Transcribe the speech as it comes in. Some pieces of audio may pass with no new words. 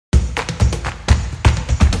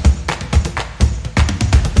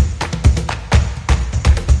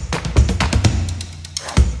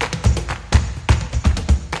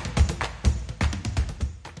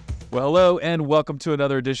Well, hello, and welcome to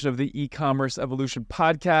another edition of the eCommerce Evolution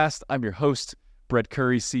Podcast. I'm your host, Brett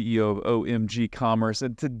Curry, CEO of OMG Commerce,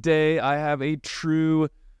 and today I have a true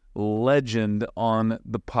legend on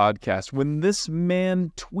the podcast. When this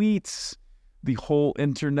man tweets, the whole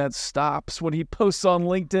internet stops. When he posts on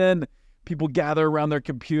LinkedIn, people gather around their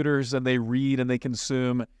computers and they read and they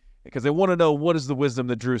consume because they want to know what is the wisdom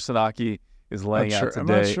that Drew Sanocki is laying out today. I'm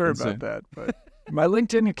not sure about that, but my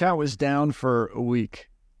LinkedIn account was down for a week.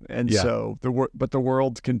 And so the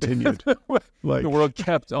world continued. The world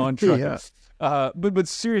kept on trucking. Yeah. But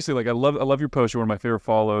seriously, like I love your post. You're one of my favorite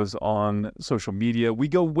follows on social media. We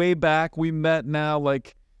go way back. We met now,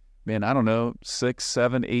 like, man, I don't know, 6,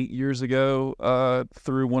 7, 8 years ago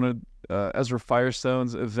through one of Ezra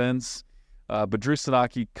Firestone's events. But Drew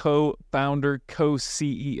Sanocki, co-founder,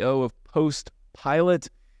 co-CEO of Postpilot,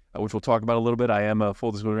 which we'll talk about a little bit. I am a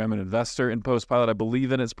full disclosure, I'm an investor in Postpilot. I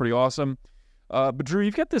believe in it. It's pretty awesome. But Drew,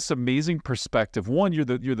 you've got this amazing perspective. One, you're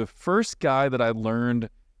the first guy that I learned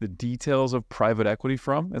the details of private equity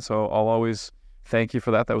from, and so I'll always thank you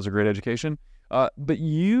for that. That was a great education. But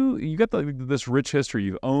you got this rich history.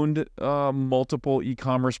 You've owned multiple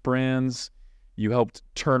e-commerce brands. You helped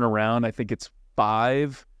turn around, I think it's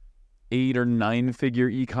 5, 8, or 9-figure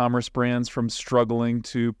e-commerce brands from struggling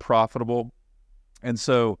to profitable. And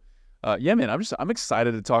so, yeah, man, I'm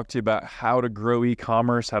excited to talk to you about how to grow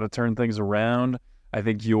e-commerce, how to turn things around. I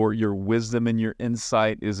think your wisdom and your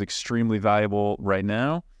insight is extremely valuable right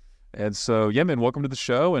now. And so, yeah, man, welcome to the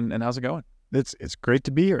show. And how's it going? It's great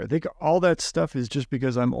to be here. I think all that stuff is just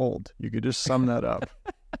because I'm old. You could just sum that up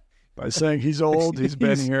by saying he's old, he's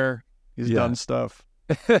been here, he's done stuff.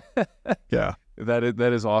 Yeah. That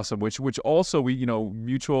is awesome. Which also we,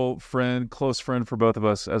 mutual friend, close friend for both of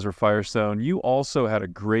us, Ezra Firestone. You also had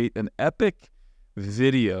an epic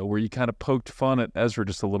video where you kind of poked fun at Ezra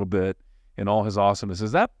just a little bit in all his awesomeness.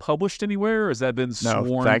 Is that published anywhere, or has that been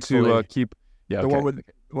sworn to keep? Yeah, the one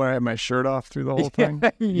where I had my shirt off through the whole thing.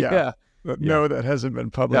 Yeah. No, that hasn't been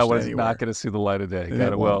published That was anywhere. not going to see the light of day.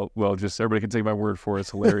 Got it. Well, just everybody can take my word for it.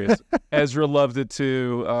 It's hilarious. Ezra loved it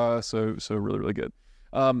too. So really, really good.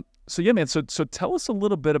 So yeah, man, so tell us a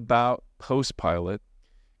little bit about Postpilot,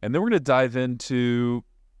 and then we're going to dive into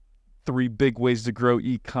 3 big ways to grow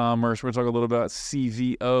e-commerce. We're going to talk a little about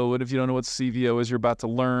CVO, and if you don't know what CVO is, you're about to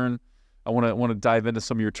learn. I want to dive into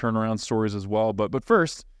some of your turnaround stories as well. But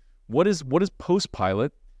first, what is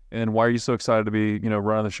Postpilot, and why are you so excited to be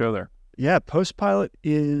running the show there? Yeah, Postpilot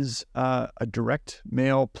is a direct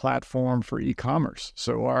mail platform for e-commerce.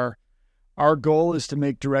 So our goal is to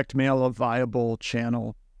make direct mail a viable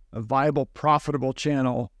channel, a viable, profitable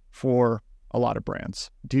channel for a lot of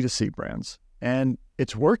brands, D2C brands. And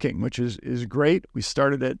it's working, which is great. We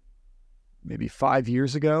started it maybe 5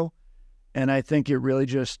 years ago, and I think it really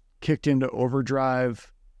just kicked into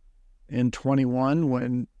overdrive in 21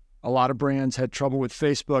 when a lot of brands had trouble with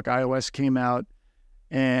Facebook. iOS came out,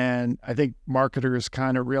 and I think marketers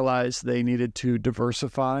kind of realized they needed to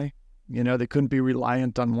diversify. They couldn't be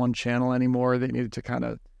reliant on one channel anymore. They needed to kind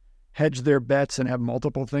of hedge their bets and have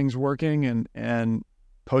multiple things working. And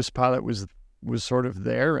Postpilot was sort of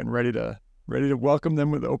there and ready to welcome them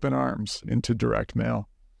with open arms into direct mail.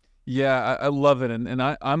 Yeah, I love it. And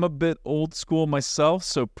I'm a bit old school myself.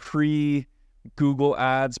 So pre-Google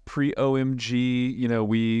ads, pre-OMG,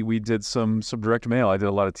 we did some direct mail. I did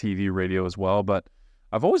a lot of TV, radio as well. But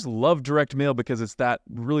I've always loved direct mail because it's that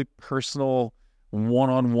really personal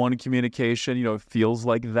one-on-one communication. It feels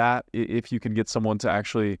like that if you can get someone to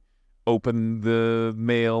actually open the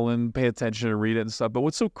mail and pay attention and read it and stuff. But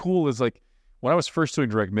what's so cool is, like, when I was first doing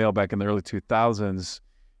direct mail back in the early 2000s,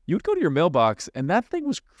 you would go to your mailbox and that thing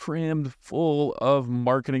was crammed full of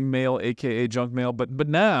marketing mail, aka junk mail. But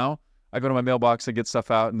now I go to my mailbox and get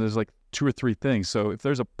stuff out, and there's like 2 or 3 things. So if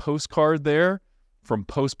there's a postcard there from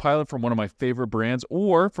Postpilot, from one of my favorite brands,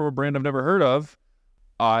 or from a brand I've never heard of,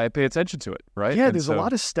 I pay attention to it, right? Yeah, there's a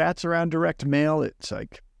lot of stats around direct mail. It's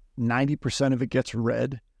like 90% of it gets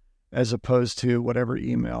read, as opposed to whatever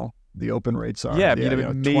email the open rates are. Yeah, maybe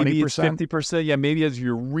 50%. Yeah, maybe as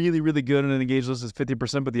you're really, really good and an engaged list is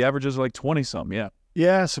 50%, but the averages are like 20-some, yeah.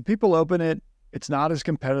 Yeah, so people open it. It's not as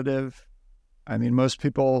competitive. I mean, most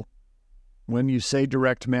people, when you say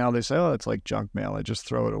direct mail, they say, oh, it's like junk mail. I just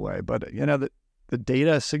throw it away. But, the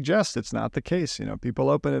data suggests it's not the case. People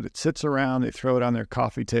open it, it sits around, they throw it on their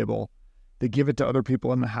coffee table, they give it to other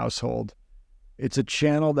people in the household. It's a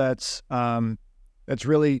channel that's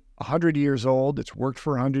really 100 years old. It's worked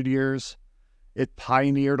for 100 years. It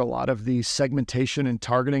pioneered a lot of the segmentation and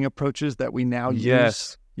targeting approaches that we now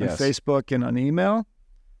use on Facebook and on email,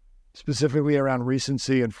 specifically around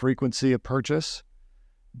recency and frequency of purchase.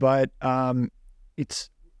 But it's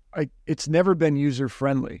it's never been user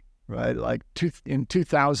friendly, right? Like in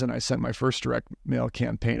 2000, I sent my first direct mail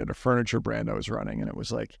campaign at a furniture brand I was running, and it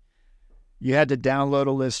was like you had to download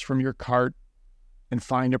a list from your cart and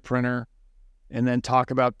find a printer, and then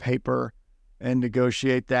talk about paper and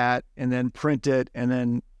negotiate that, and then print it, and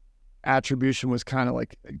then attribution was kind of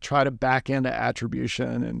like try to back into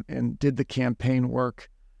attribution and did the campaign work.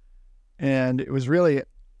 And it was really,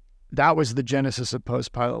 that was the genesis of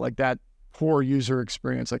Postpilot, like that poor user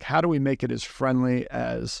experience. Like, how do we make it as friendly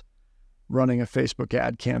as running a Facebook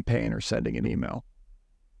ad campaign or sending an email?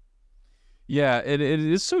 Yeah, it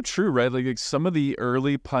is so true, right? Like some of the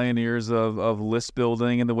early pioneers of list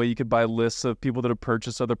building and the way you could buy lists of people that have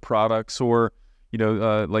purchased other products, or is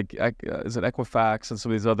it Equifax and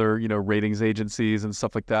some of these other ratings agencies and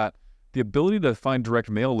stuff like that. The ability to find direct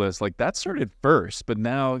mail lists, like that started first, but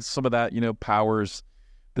now some of that powers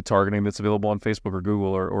the targeting that's available on Facebook or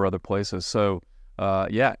Google or other places. So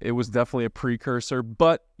it was definitely a precursor.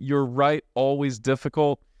 But you're right, always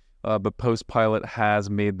difficult. But Postpilot has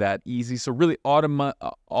made that easy. So really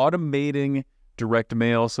automating direct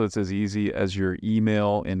mail so it's as easy as your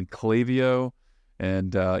email in Klaviyo.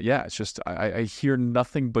 And it's just I hear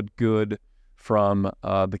nothing but good from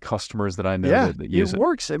the customers that I know that use it. It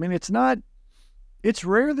works. I mean, it's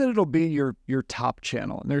rare that it'll be your top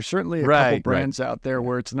channel. And there's certainly a couple brands out there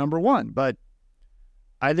where it's number one. But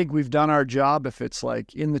I think we've done our job if it's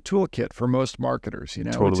like in the toolkit for most marketers.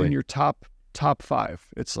 Totally. It's in your top five.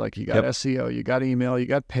 It's like you got SEO, you got email, you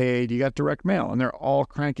got paid, you got direct mail, and they're all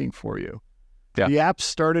cranking for you. Yeah. The app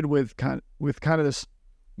started with kind of this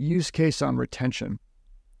use case on retention.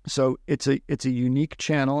 So it's a unique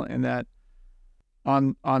channel in that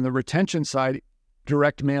on the retention side,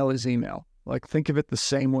 direct mail is email. Like think of it the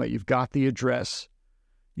same way. You've got the address.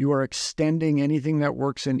 You are extending anything that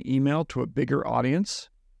works in email to a bigger audience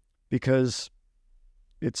because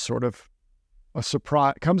it's sort of a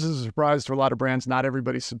surprise, comes as a surprise to a lot of brands. Not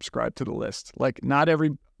everybody's subscribed to the list. Like not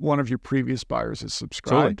every one of your previous buyers is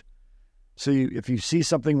subscribed. Totally. So if you see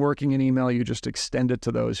something working in email, you just extend it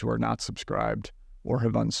to those who are not subscribed or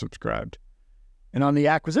have unsubscribed. And on the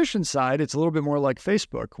acquisition side, it's a little bit more like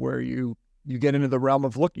Facebook, where you get into the realm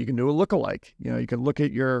of you can do a lookalike. You can look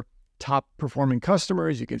at your top performing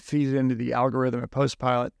customers, you can feed it into the algorithm at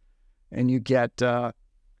Postpilot, and you get a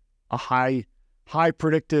high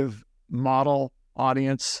predictive model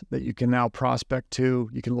audience that you can now prospect to.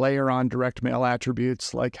 You can layer on direct mail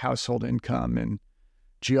attributes like household income and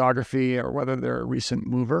geography or whether they're a recent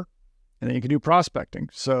mover, and then you can do prospecting.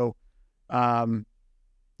 So,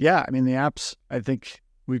 the apps, I think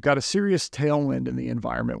we've got a serious tailwind in the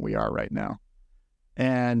environment we are right now.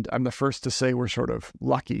 And I'm the first to say we're sort of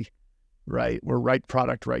lucky, right? We're right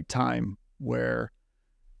product, right time, where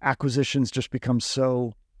acquisitions just become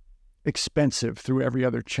so expensive through every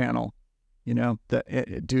other channel,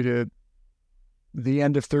 that due to the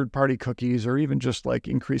end of third-party cookies or even just like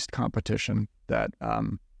increased competition, that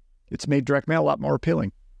it's made direct mail a lot more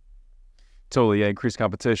appealing. Totally, yeah. Increased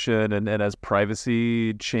competition, and as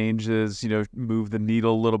privacy changes, move the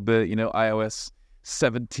needle a little bit. iOS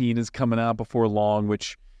 17 is coming out before long,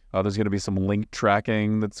 which there's going to be some link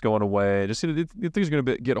tracking that's going away. Just things are going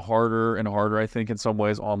to get harder and harder, I think, in some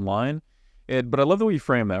ways online. But I love the way you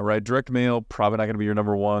frame that, right? Direct mail, probably not going to be your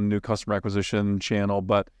number one new customer acquisition channel,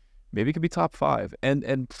 but maybe it could be top 5.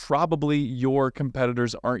 And probably your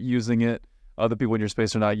competitors aren't using it. Other people in your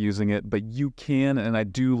space are not using it, but you can. And I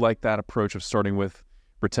do like that approach of starting with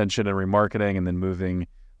retention and remarketing and then moving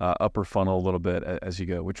upper funnel a little bit as you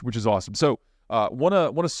go, which is awesome. So want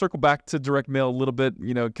to circle back to direct mail a little bit,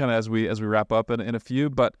 kind of as we wrap up in a few,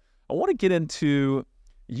 but I want to get into,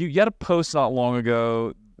 you had a post not long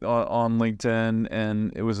ago on LinkedIn,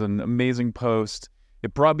 and it was an amazing post.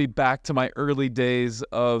 It brought me back to my early days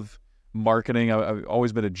of marketing. I've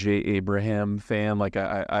always been a Jay Abraham fan. Like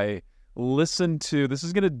I listened to, this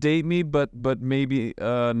is going to date me, but maybe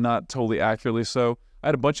not totally accurately. So I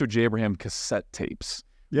had a bunch of Jay Abraham cassette tapes.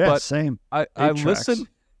 Yeah, but same. I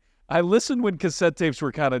listened when cassette tapes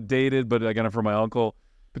were kind of dated, but I got it from my uncle.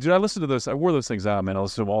 But dude, I listened to those. I wore those things out, man. I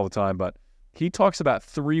listen to them all the time. But he talks about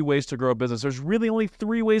 3 ways to grow a business. There's really only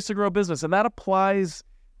 3 ways to grow a business, and that applies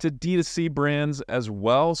to D2C brands as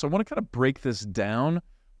well. So I want to kind of break this down.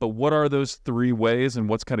 But what are those 3 ways, and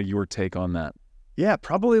what's kind of your take on that? Yeah,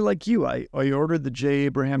 probably like you. I ordered the Jay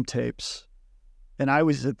Abraham tapes, and I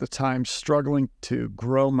was at the time struggling to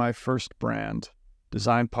grow my first brand,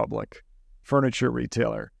 Design Public, furniture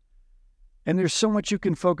retailer. And there's so much you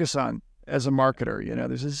can focus on as a marketer.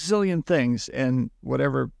 There's a zillion things. And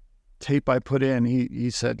whatever tape I put in, he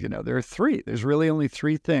said, there are 3. There's really only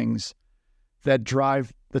 3 things that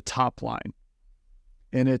drive the top line.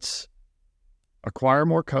 And it's acquire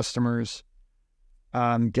more customers,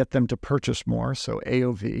 get them to purchase more, so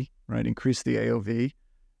AOV, right? Increase the AOV,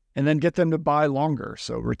 and then get them to buy longer,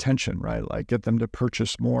 so retention, right? Like get them to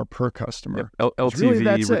purchase more per customer. LTV, really,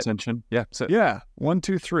 that's retention. Yeah, that's it. Yeah, 1,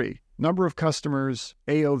 2, 3. Number of customers,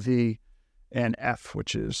 AOV, and F,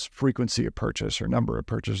 which is frequency of purchase or number of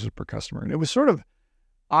purchases per customer. And it was sort of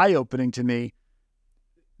eye-opening to me.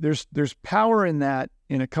 There's power in that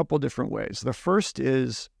in a couple different ways. The first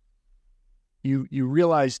is you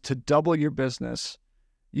realize to double your business,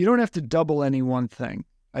 you don't have to double any one thing.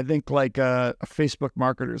 I think like a Facebook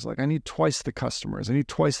marketer is like, I need twice the customers, I need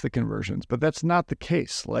twice the conversions, but that's not the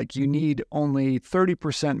case. Like you need only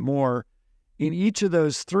 30% more in each of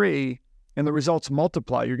those three, and the results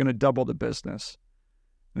multiply. You're going to double the business.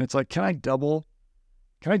 And it's like, can I double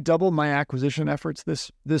my acquisition efforts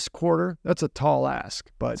this quarter? That's a tall ask,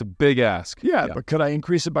 but it's a big ask. Yeah, but could I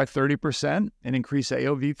increase it by 30% and increase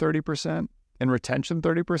AOV 30% and retention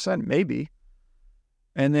 30%? Maybe.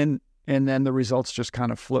 And then the results just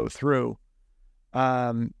kind of flow through.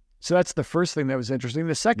 So that's the first thing that was interesting.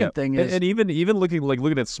 The second thing is, and even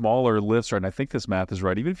looking at smaller lifts, right? And I think this math is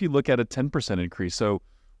right. Even if you look at a 10% increase, so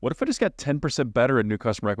what if I just got 10% better at new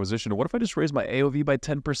customer acquisition? Or what if I just raise my AOV by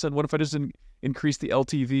 10%? What if I just increase the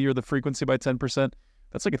LTV or the frequency by 10%?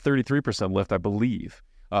 That's like a 33% lift, I believe.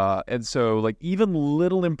 And so like even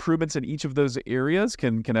little improvements in each of those areas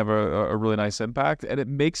can have a really nice impact, and it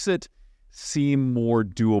makes it seem more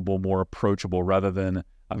doable, more approachable, rather than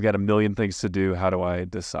I've got a million things to do. How do I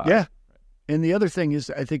decide? Yeah. And the other thing is,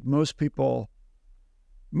 I think most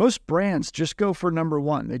brands just go for number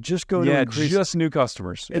one. They just go to increase just new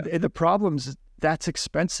customers. And the problem is that's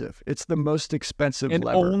expensive. It's the most expensive and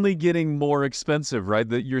lever. Only getting more expensive, right?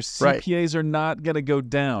 That your CPAs are not going to go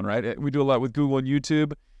down, right? We do a lot with Google and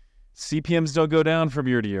YouTube. CPMs don't go down from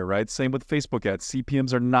year to year, right? Same with Facebook ads.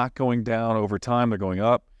 CPMs are not going down over time. They're going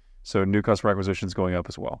up. So new customer acquisition is going up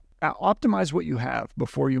as well. Optimize what you have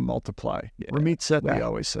before you multiply. Ramit Sethi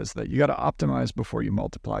always says that. You got to optimize before you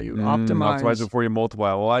multiply. Optimize before you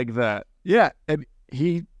multiply. I like that. Yeah. And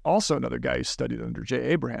he also another guy who studied under Jay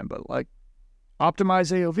Abraham, but like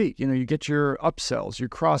optimize AOV. You get your upsells, your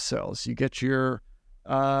cross sells, you get your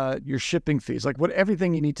shipping fees, like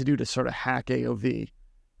everything you need to do to sort of hack AOV,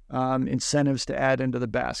 incentives to add into the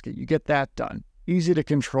basket. You get that done. Easy to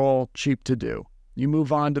control, cheap to do. You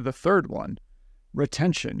move on to the third one,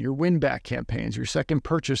 retention, your win-back campaigns, your second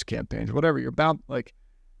purchase campaigns, whatever. You're about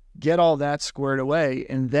get all that squared away.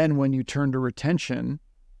 And then when you turn to retention,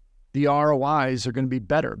 the ROIs are going to be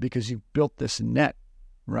better because you've built this net,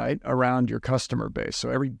 right, around your customer base. So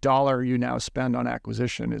every dollar you now spend on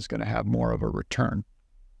acquisition is going to have more of a return.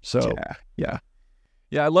 So, yeah,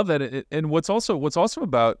 I love that. And what's also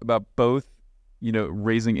about both,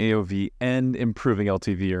 raising AOV and improving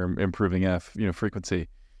LTV or improving frequency,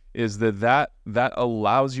 is that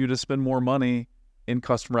allows you to spend more money in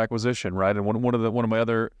customer acquisition, right? And one of my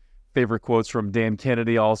other favorite quotes from Dan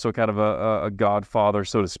Kennedy, also kind of a godfather,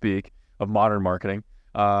 so to speak, of modern marketing.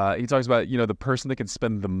 He talks about, the person that can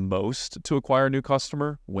spend the most to acquire a new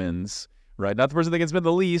customer wins, right? Not the person that can spend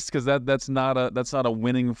the least, because that's not a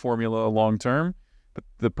winning formula long term. But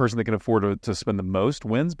the person that can afford to spend the most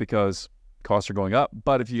wins because costs are going up.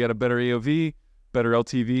 But if you get a better AOV, better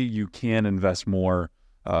LTV, you can invest more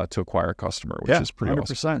to acquire a customer, which is pretty 100%.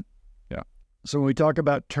 Awesome. Yeah. So when we talk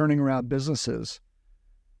about turning around businesses,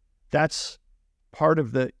 that's part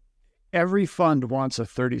of every fund wants a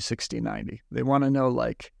 30, 60, 90. They want to know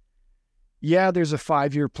there's a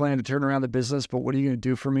 5-year plan to turn around the business, but what are you going to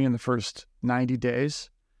do for me in the first 90 days?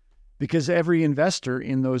 Because every investor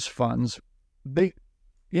in those funds, these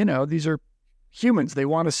are humans. They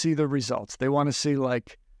want to see the results. They want to see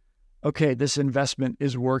okay, this investment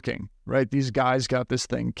is working, right? These guys got this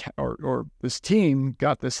thing, or this team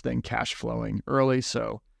got this thing cash flowing early.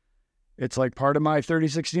 So it's part of my 30,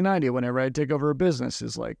 60, 90 whenever I take over a business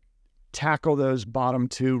is tackle those bottom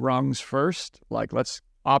two rungs first. Let's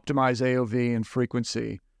optimize AOV and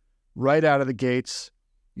frequency right out of the gates.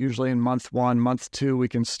 Usually in month 1, month 2, we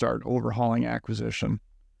can start overhauling acquisition.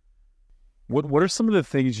 What are some of the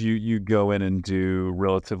things you go in and do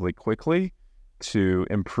relatively quickly to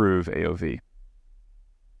improve AOV?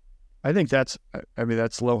 I think that's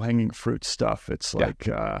low-hanging fruit stuff. It's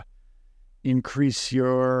increase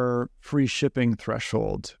your free shipping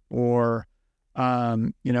threshold, or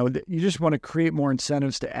you just want to create more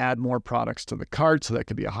incentives to add more products to the cart. So that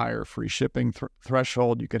could be a higher free shipping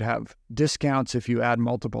threshold. You could have discounts if you add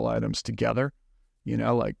multiple items together.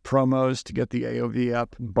 Promos to get the AOV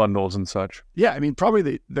up. Bundles and such. Yeah,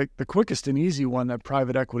 probably the quickest and easy one that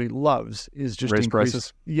private equity loves is just raise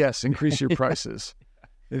prices. Yes, increase your prices.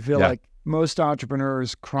 They feel Yeah. like most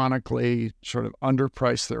entrepreneurs chronically sort of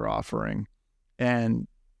underprice their offering, and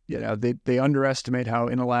they underestimate how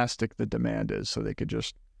inelastic the demand is, so they could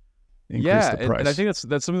just increase the price. And I think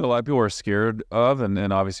that's something that a lot of people are scared of, and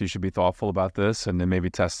obviously you should be thoughtful about this, and then maybe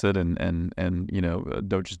test it, and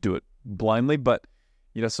don't just do it blindly. But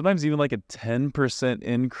sometimes even like a 10%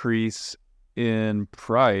 increase in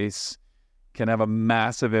price can have a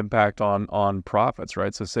massive impact on profits,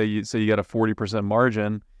 right? So say you got a 40%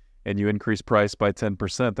 margin, and you increase price by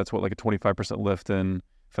 10%. That's what, like a 25% lift in.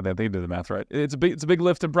 If I think I did the math right, it's a big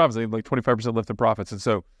lift in profits. I think like 25% lift in profits, and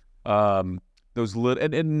so. And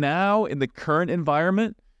now in the current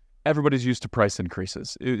environment, everybody's used to price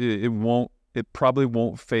increases. It probably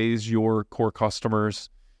won't phase your core customers,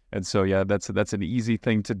 and so that's an easy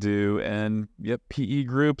thing to do. And PE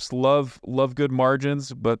groups love good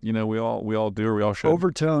margins, but we all do, or we all should.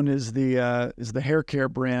 Overtone is the hair care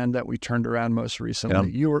brand that we turned around most recently.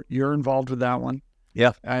 Yeah. You're involved with that one.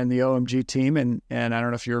 Yeah. And the OMG team, and I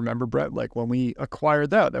don't know if you remember, Brett, like when we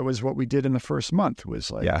acquired that was what we did in the first month, was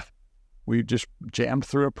like we just jammed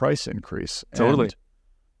through a price increase. Totally.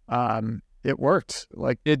 And, it worked.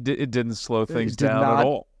 Like it didn't slow things down at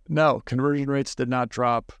all. No, conversion rates did not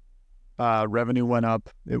drop. Revenue went up.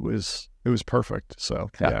 It was perfect. So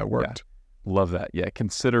it worked. Yeah. Love that. Yeah.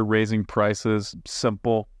 Consider raising prices.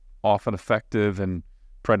 Simple, often effective, and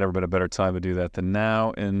probably never been a better time to do that than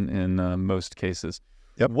now in most cases.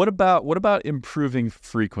 Yep. What about improving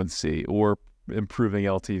frequency or improving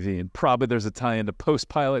LTV? And probably there's a tie into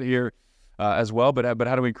post-pilot here as well, but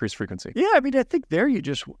how do we increase frequency? Yeah, I mean, I think there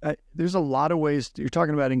there's a lot of ways. You're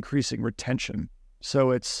talking about increasing retention.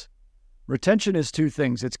 So retention is two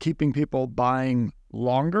things. It's keeping people buying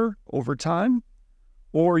longer over time,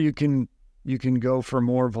 or you can go for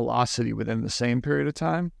more velocity within the same period of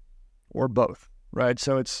time, or both. Right,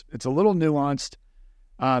 so it's a little nuanced.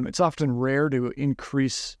 It's often rare to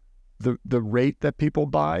increase the rate that people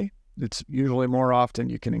buy. It's usually more often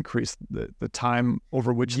you can increase the time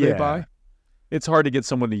over which they buy. It's hard to get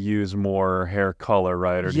someone to use more hair color,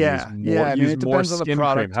 right? Or it depends more on the skin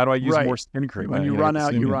product. cream. How do I use more skin cream? When you run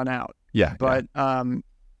out, you run out. Yeah, but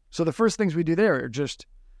so the first things we do there are just,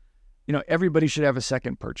 everybody should have a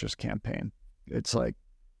second purchase campaign. It's like,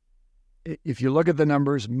 if you look at the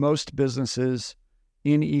numbers, most businesses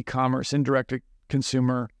in e-commerce, in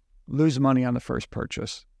direct-to-consumer, lose money on the first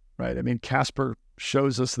purchase, right? I mean, Casper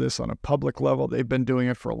shows us this on a public level. They've been doing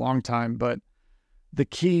it for a long time, but the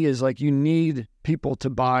key is like you need people to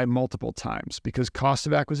buy multiple times because cost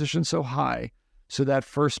of acquisition is so high. So that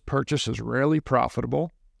first purchase is rarely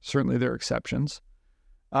profitable. Certainly there are exceptions.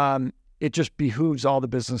 It just behooves all the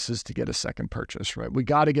businesses to get a second purchase, right? We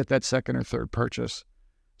got to get that second or third purchase.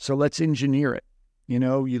 So let's engineer it.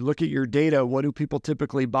 You look at your data. What do people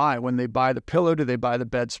typically buy? When they buy the pillow, do they buy the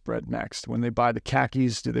bedspread next? When they buy the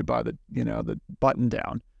khakis, do they buy the button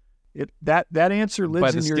down? That answer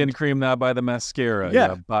lives in your... Buy the skin cream now, buy the mascara.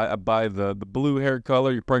 Yeah. Buy the blue hair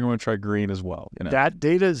color. You're probably going to try green as well. That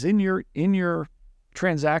data is in your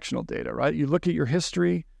transactional data, right? You look at your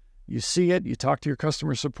history, you see it, you talk to your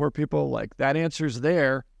customer support people, like that answer's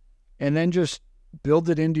there, and then just build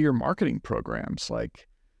it into your marketing programs. Like,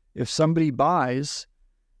 if somebody buys,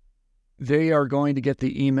 they are going to get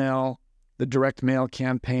the email, the direct mail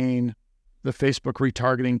campaign, the Facebook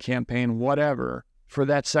retargeting campaign, whatever, for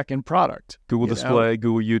that second product. Google Display,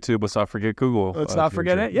 Google YouTube. Let's not forget Google. Let's not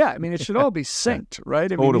forget it. Yeah, I mean, it should all be synced,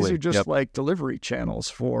 right? I mean, totally. These are just like delivery channels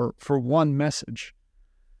for one message.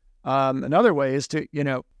 Another way is to,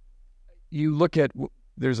 you look at,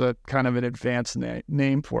 there's a kind of an advanced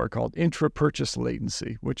name for it called intra-purchase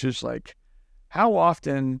latency, which is like, how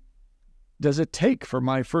often does it take for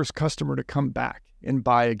my first customer to come back and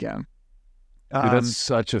buy again? Dude, that's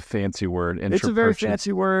such a fancy word. It's a very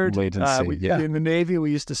fancy word. Latency. In the Navy, we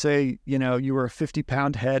used to say, you were a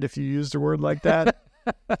 50-pound head if you used a word like that,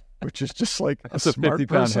 which is just like that's a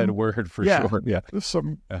 50-pound head word for sure. Yeah,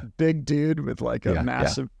 some big dude with like a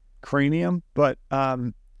massive cranium. But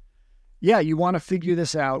you want to figure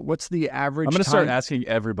this out. What's the average? I'm going to start asking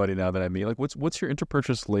everybody now that I mean, like, what's your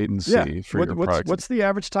inter-purchase latency for your product? What's the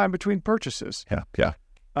average time between purchases? Yeah.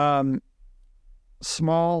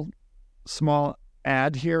 Small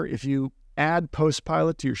ad here. If you add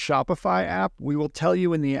Post-Pilot to your Shopify app, we will tell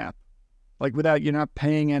you in the app, like you're not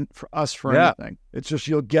paying for anything. It's just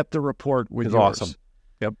you'll get the report with yours. Awesome.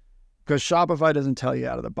 Yep. Because Shopify doesn't tell you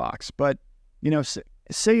out of the box. But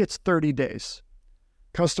say it's 30 days.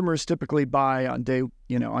 Customers typically buy on day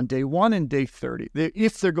 1 and day 30.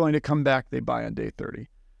 If they're going to come back, they buy on day 30.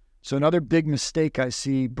 So another big mistake I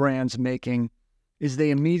see brands making is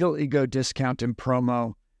they immediately go discount and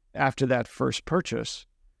promo after that first purchase.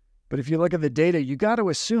 But if you look at the data, you got to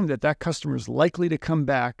assume that that customer is likely to come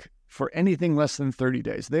back for anything less than 30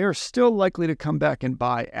 days. They are still likely to come back and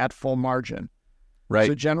buy at full margin. Right.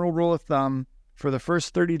 So general rule of thumb, for the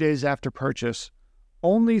first 30 days after purchase,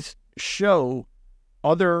 only show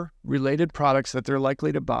other related products that they're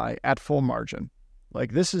likely to buy at full margin.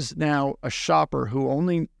 Like this is now a shopper who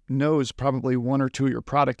only knows probably one or two of your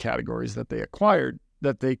product categories that they acquired,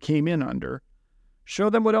 that they came in under. Show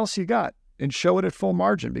them what else you got and show it at full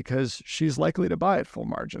margin because she's likely to buy at full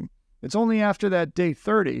margin. It's only after that day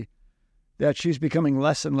 30 that she's becoming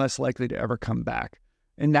less and less likely to ever come back.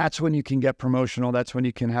 And that's when you can get promotional. That's when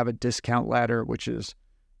you can have a discount ladder, which is,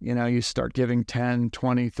 you start giving 10,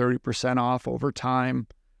 20, 30% off over time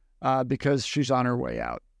because she's on her way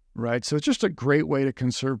out, right? So it's just a great way to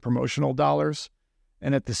conserve promotional dollars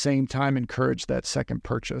and at the same time encourage that second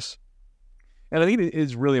purchase. And I think it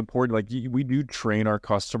is really important. Like we do train our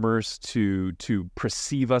customers to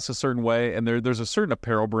perceive us a certain way. And there's a certain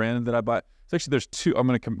apparel brand that I buy. So actually, there's two. I'm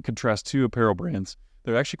going to contrast two apparel brands.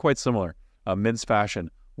 They're actually quite similar. Men's fashion.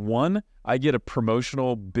 One, I get a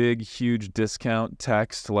promotional, big, huge discount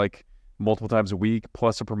text like multiple times a week,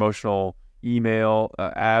 plus a promotional email.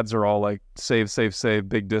 Ads are all like save,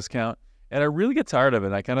 big discount. And I really get tired of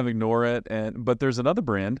it. I kind of ignore it. But there's another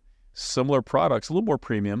brand, similar products, a little more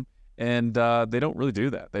premium. And they don't really do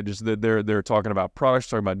that. They're talking about products,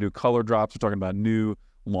 talking about new color drops, they're talking about new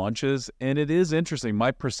launches. And it is interesting.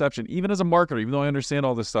 My perception, even as a marketer, even though I understand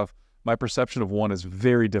all this stuff, my perception of one is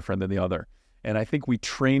very different than the other. And I think we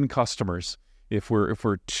train customers if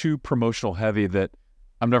we're too promotional heavy that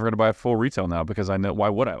I'm never going to buy at full retail now because I know, why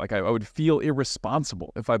would I? Like I would feel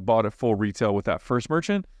irresponsible if I bought at full retail with that first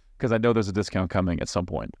merchant because I know there's a discount coming at some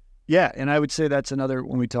point. Yeah, and I would say that's another,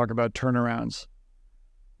 when we talk about turnarounds,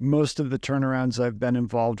 most of the turnarounds I've been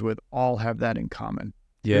involved with all have that in common.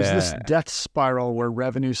 Yeah. There's this death spiral where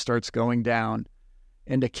revenue starts going down,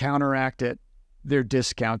 and to counteract it, they're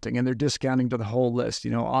discounting, and they're discounting to the whole list.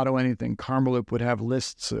 AutoAnything, Karmaloop would have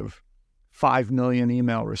lists of 5 million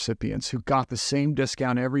email recipients who got the same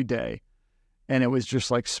discount every day, and it was just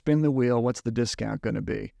like, spin the wheel, what's the discount going to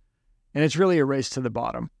be? And it's really a race to the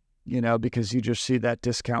bottom. Because you just see that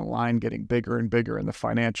discount line getting bigger and bigger in the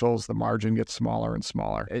financials, the margin gets smaller and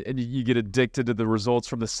smaller. And you get addicted to the results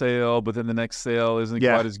from the sale, but then the next sale isn't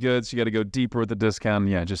quite as good, so you got to go deeper with the discount.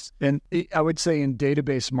 And I would say in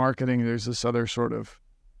database marketing, there's this other sort of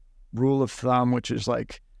rule of thumb, which is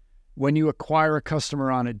like when you acquire a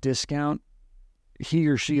customer on a discount, he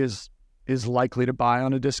or she is likely to buy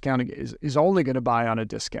on a discount, is only going to buy on a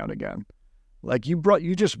discount again. Like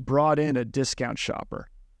you just brought in a discount shopper.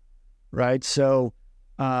 Right. So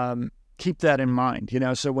keep that in mind.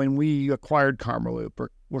 So when we acquired Karmaloop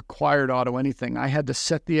or acquired AutoAnything, I had to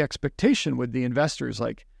set the expectation with the investors.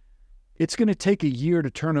 Like, it's going to take a year to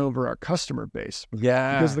turn over our customer base.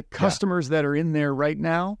 Yeah. Because the customers that are in there right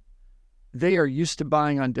now, they are used to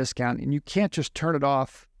buying on discount, and you can't just turn it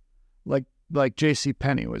off. Like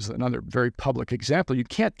JCPenney was another very public example. You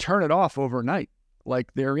can't turn it off overnight.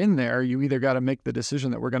 Like, they're in there. You either got to make the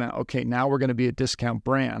decision that now we're going to be a discount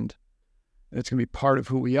brand. It's going to be part of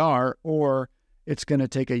who we are, or it's going to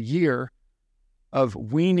take a year of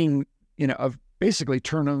weaning, of basically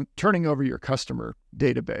turning over your customer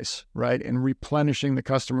database, right? And replenishing the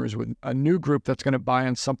customers with a new group that's going to buy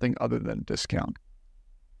on something other than discount.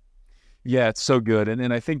 Yeah, it's so good.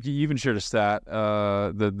 And I think you even shared a stat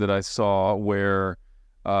that I saw where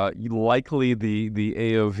likely the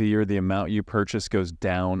AOV or the amount you purchase goes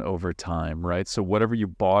down over time, right? So whatever you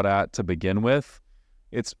bought at to begin with,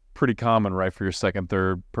 it's pretty common, right, for your second,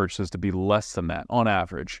 third purchases to be less than that on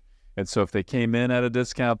average. And so if they came in at a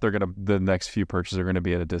discount, the next few purchases are going to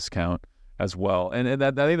be at a discount as well. And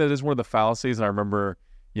I think that is one of the fallacies. And I remember,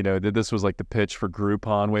 that this was like the pitch for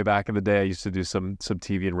Groupon way back in the day. I used to do some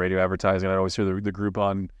TV and radio advertising. I'd always hear the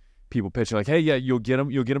Groupon people pitching like, hey, yeah, you'll get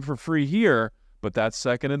them for free here, but that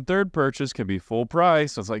second and third purchase can be full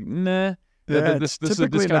price. So it's like, nah. Yeah, this it's is a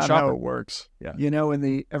typically discount not shopper. how it works. Yeah.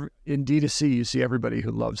 In D2C, you see everybody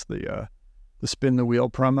who loves the spin the wheel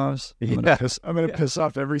promos. I'm gonna piss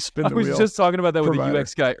off every spin the wheel. I was just talking about that with provider. a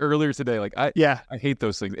UX guy earlier today. Like I hate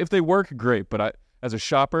those things. If they work, great, but I, as a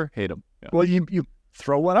shopper, hate them. Yeah. Well, you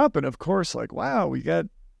throw one up, and of course, like, wow, we got,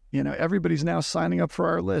 everybody's now signing up for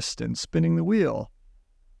our list and spinning the wheel.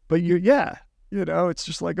 But it's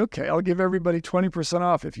just like, okay, I'll give everybody 20%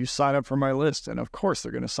 off if you sign up for my list. And of course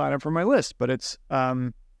they're going to sign up for my list, but it's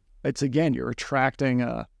again, you're attracting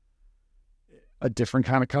a different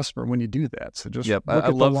kind of customer when you do that. So just look at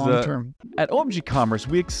the long term. At OMG Commerce,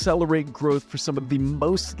 we accelerate growth for some of the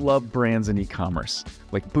most loved brands in e-commerce,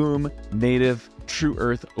 like Boom, Native, True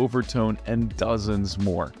Earth, Overtone, and dozens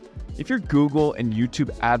more. If your Google and YouTube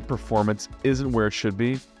ad performance isn't where it should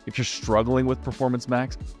be, if you're struggling with Performance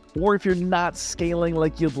Max, or if you're not scaling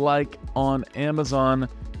like you'd like on Amazon,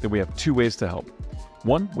 then we have 2 ways to help.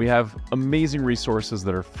 One, we have amazing resources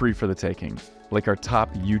that are free for the taking, like our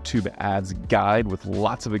top YouTube ads guide with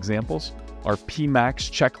lots of examples, our PMax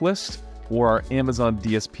checklist, or our Amazon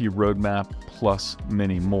DSP roadmap, plus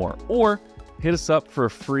many more. Or hit us up for a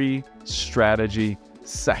free strategy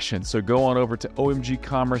session. So go on over to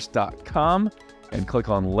omgcommerce.com and click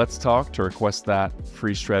on Let's Talk to request that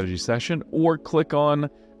free strategy session, or click on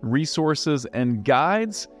Resources and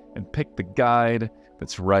Guides and pick the guide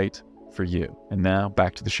that's right for you. And now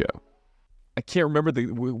back to the show. I can't remember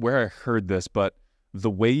where I heard this, but the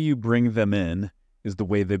way you bring them in is the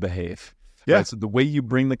way they behave. Yeah. Right? So the way you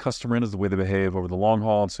bring the customer in is the way they behave over the long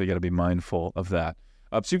haul. And so you got to be mindful of that.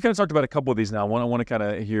 So you've kind of talked about a couple of these now. I want to kind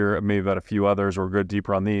of hear maybe about a few others or go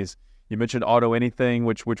deeper on these. You mentioned AutoAnything,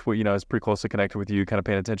 which is pretty closely connected with you, kind of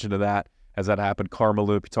paying attention to that as that happened.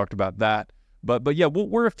 Karmaloop, you talked about that. But yeah, what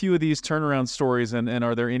were a few of these turnaround stories, and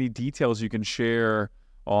are there any details you can share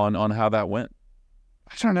on how that went?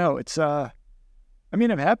 I don't know. It's I'm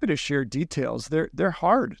happy to share details. They're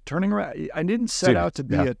hard turning around. I didn't set out to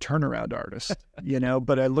be a turnaround artist,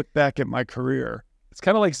 but I look back at my career. It's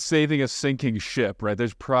kind of like saving a sinking ship, right?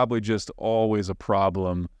 There's probably just always a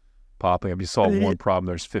problem popping up. You solve one problem,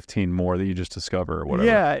 there's 15 more that you just discover or whatever.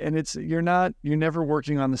 Yeah, and you're never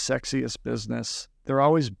working on the sexiest business. They're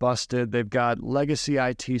always busted. They've got legacy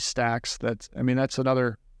IT stacks. That's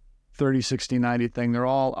another 30, 60, 90 thing. They're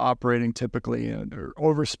all operating typically or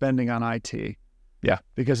overspending on IT. Yeah.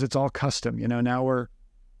 Because it's all custom. Now we're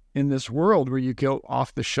in this world where you go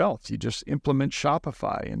off the shelf. You just implement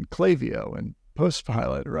Shopify and Klaviyo and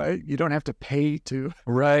Postpilot, right? You don't have to pay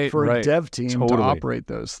for a dev team to operate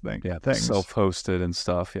those things. Yeah, self-hosted and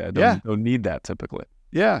stuff. Yeah, don't need that typically.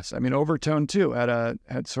 Yes, Overtone too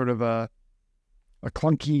had sort of a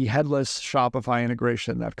clunky headless Shopify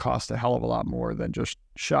integration that cost a hell of a lot more than just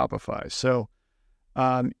Shopify. So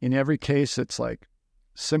in every case, it's like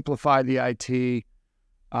simplify the IT,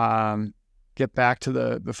 get back to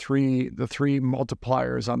the three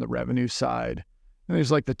multipliers on the revenue side. And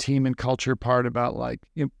there's like the team and culture part about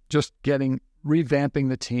just revamping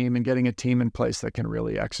the team and getting a team in place that can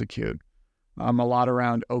really execute. A lot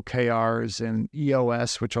around OKRs and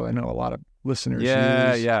EOS, which I know a lot of listeners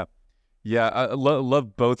use. Yeah. I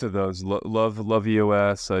love both of those. Love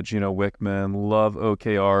EOS, Gino Wickman. Love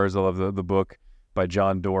OKRs. I love the book by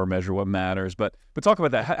John Doerr, Measure What Matters. But talk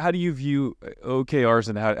about that. How do you view OKRs,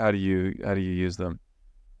 and how do you use them?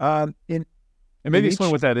 And maybe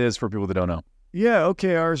explain what that is for people that don't know. Yeah,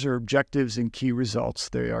 OKRs are objectives and key results.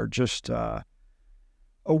 They are just a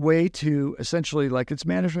way to essentially, it's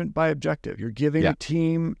management by objective. You're giving a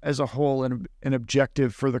team as a whole an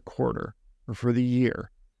objective for the quarter or for the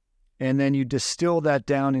year. And then you distill that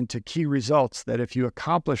down into key results that if you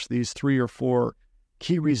accomplish these 3 or 4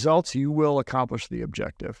 key results, you will accomplish the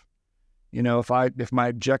objective. If my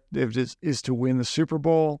objective is to win the Super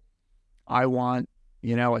Bowl, I want,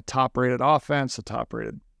 a top-rated offense, a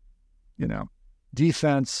top-rated,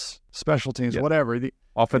 defense, special teams, whatever. The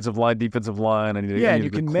offensive line, defensive line. I need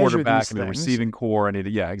a quarterback, I need a receiving core. I need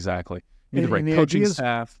exactly. You need the right coaching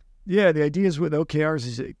staff. Yeah, the idea is with OKRs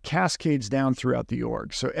is it cascades down throughout the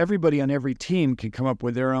org. So everybody on every team can come up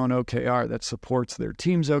with their own OKR that supports their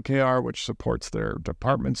team's OKR, which supports their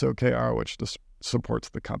department's OKR, which supports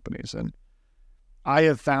the company's. And I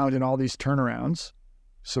have found in all these turnarounds,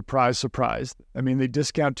 surprise, surprise, they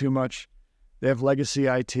discount too much. They have legacy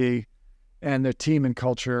IT, and their team and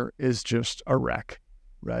culture is just a wreck,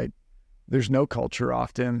 right? There's no culture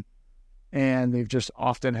often. And they've just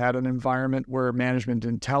often had an environment where management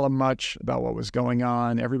didn't tell them much about what was going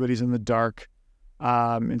on. Everybody's in the dark.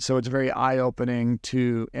 And so it's very eye-opening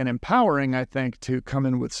and empowering, I think, to come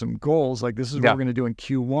in with some goals. Like, this is what we're going to do in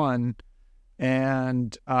Q1.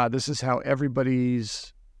 And this is how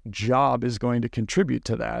everybody's job is going to contribute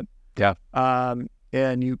to that. Yeah.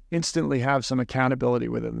 And you instantly have some accountability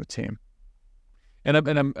within the team. And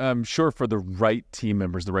I'm sure for the right team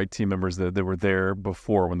members that were there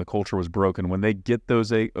before when the culture was broken, when they get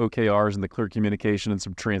those OKRs and the clear communication and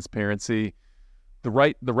some transparency, the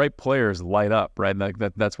right players light up, right? Like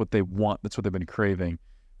that's what they want. That's what they've been craving.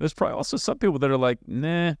 There's probably also some people that are like,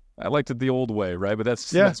 nah, I liked it the old way, right? But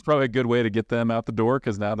that's probably a good way to get them out the door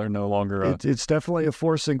because now they're no longer. It's definitely a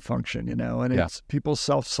forcing function, and it's people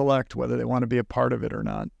self-select whether they want to be a part of it or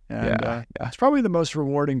not. And it's probably the most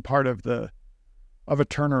rewarding part of a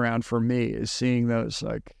turnaround for me is seeing those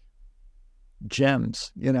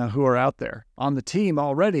gems, who are out there on the team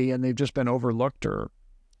already and they've just been overlooked or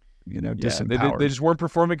Yeah, disempowered. they just weren't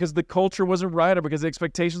performing because the culture wasn't right, or because the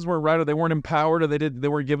expectations weren't right, or they weren't empowered, or they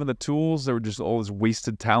weren't given the tools. There were just all this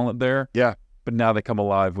wasted talent there. Yeah. But now they come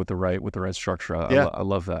alive with the right structure. I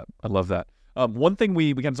love that. I love that. One thing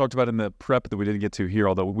we kind of talked about in the prep that we didn't get to here,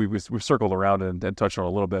 although we've circled around and touched on it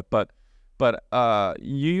a little bit, but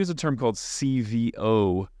you use a term called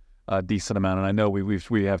CVO a decent amount, and I know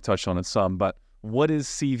we have touched on it some, but what is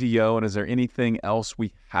CVO, and is there anything else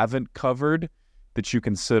we haven't covered that you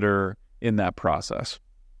consider in that process?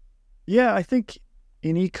 Yeah, I think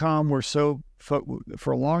in e-com,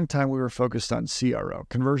 for a long time, we were focused on CRO,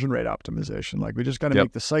 conversion rate optimization. Like, we just got to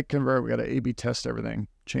make the site convert. We got to A/B test everything,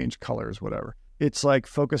 change colors, whatever. It's like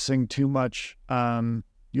focusing too much.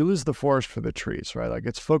 You lose the forest for the trees, right? Like,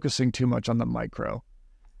 it's focusing too much on the micro.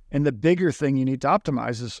 And the bigger thing you need to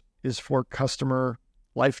optimize is for customer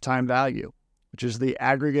lifetime value, which is the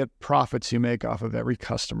aggregate profits you make off of every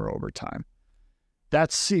customer over time.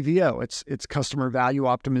 That's CVO. It's customer value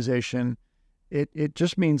optimization. It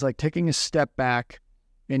just means like taking a step back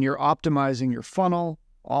and you're optimizing your funnel,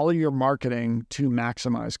 all of your marketing to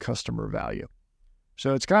maximize customer value.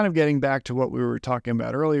 So it's kind of getting back to what we were talking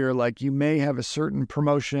about earlier. Like, you may have a certain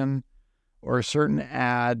promotion or a certain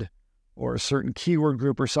ad or a certain keyword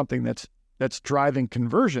group or something that's driving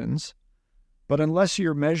conversions, but unless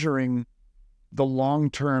you're measuring the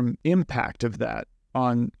long-term impact of that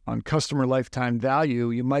on customer lifetime value,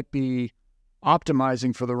 you might be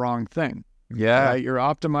optimizing for the wrong thing. Yeah. Right? You're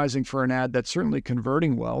optimizing for an ad that's certainly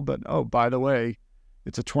converting well, but oh, by the way,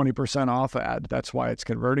 it's a 20% off ad. That's why it's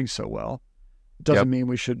converting so well. It doesn't mean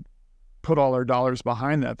we should put all our dollars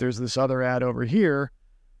behind that. There's this other ad over here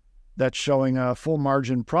that's showing a full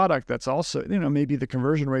margin product that's also, maybe the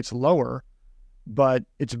conversion rate's lower, but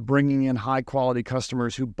it's bringing in high quality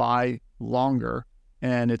customers who buy longer,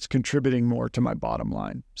 and it's contributing more to my bottom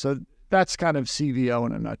line. So that's kind of CVO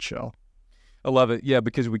in a nutshell. I love it. Yeah,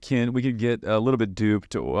 because we can get a little bit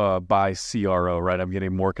duped by CRO, right? I'm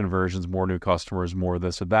getting more conversions, more new customers, more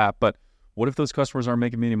this or that. But what if those customers aren't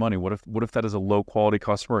making me any money? What if that is a low quality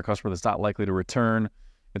customer, a customer that's not likely to return?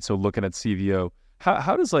 And so looking at CVO,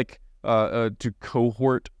 how does do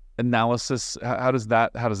cohort analysis, how does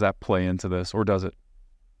that play into this, or does it?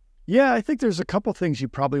 Yeah, I think there's a couple things you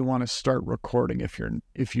probably want to start recording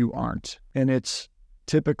if you aren't. And it's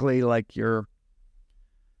typically like your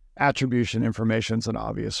attribution information's an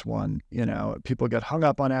obvious one. People get hung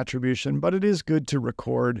up on attribution, but it is good to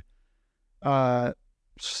record,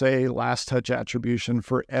 say, last touch attribution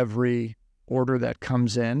for every order that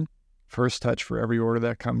comes in, first touch for every order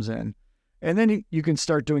that comes in. And then you can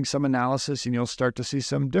start doing some analysis, and you'll start to see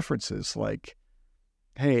some differences, like,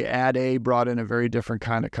 hey, ad A brought in a very different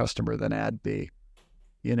kind of customer than ad B.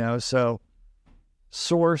 So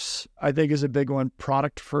source, I think, is a big one.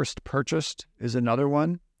 Product first purchased is another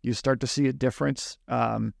one. You start to see a difference.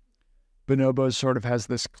 Bonobos sort of has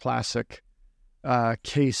this classic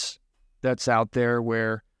case that's out there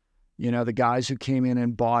where, the guys who came in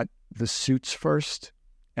and bought the suits first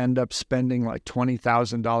end up spending like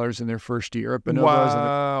 $20,000 in their first year at Bonobos.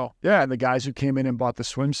 Wow. And the guys who came in and bought the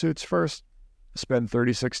swimsuits first spend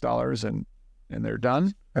 $36 and they're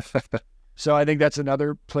done. So I think that's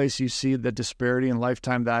another place you see the disparity in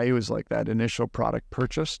lifetime value is like that initial product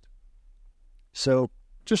purchased. So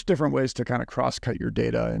just different ways to kind of cross-cut your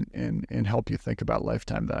data and help you think about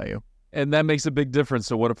lifetime value. And that makes a big difference.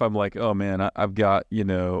 So what if I'm like, oh man, I've got, a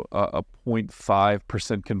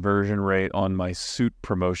 0.5% conversion rate on my suit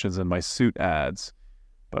promotions and my suit ads,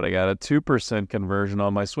 but I got a 2% conversion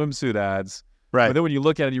on my swimsuit ads. Right. But then when you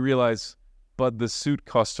look at it, you realize, but the suit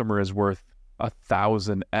customer is worth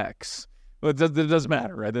 1,000x. Well, it doesn't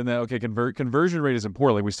matter, right? Then conversion rate is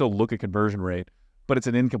important. Like, we still look at conversion rate, but it's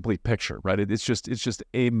an incomplete picture, right? It's just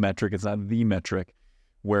a metric. It's not the metric.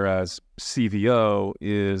 Whereas CVO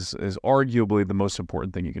is arguably the most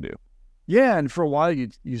important thing you can do. Yeah, and for a while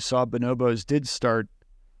you saw Bonobos did start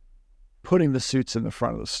putting the suits in the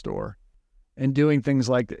front of the store and doing things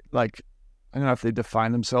like I don't know if they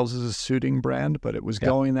define themselves as a suiting brand, but it was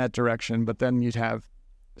going that direction. But then you'd have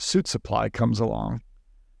Suit Supply comes along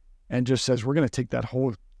and just says, we're going to take that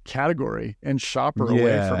whole category and shopper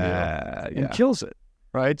away from you and kills it.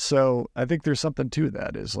 Right. So I think there's something to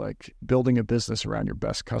that, is like building a business around your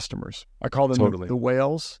best customers. I call them the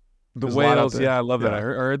whales. The whales. Yeah, I love that. I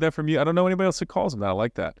heard that from you. I don't know anybody else who calls them that. I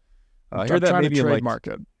like that. I heard that maybe to trademark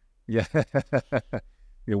it. Yeah.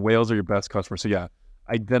 Whales are your best customers. So yeah,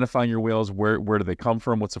 identifying your whales. Where do they come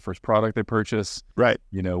from? What's the first product they purchase? Right.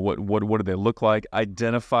 What do they look like?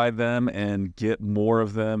 Identify them and get more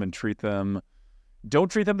of them and treat them.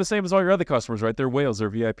 Don't treat them the same as all your other customers, right? They're whales.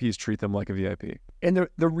 They're VIPs. Treat them like a VIP. And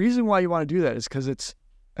the reason why you want to do that is because it's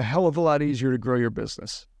a hell of a lot easier to grow your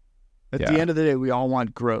business. At the end of the day, we all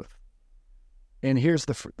want growth. And here's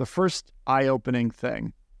the first eye-opening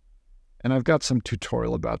thing. And I've got some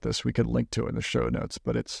tutorial about this we could link to in the show notes,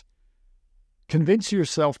 but it's convince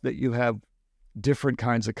yourself that you have different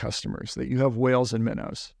kinds of customers, that you have whales and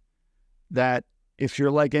minnows, that if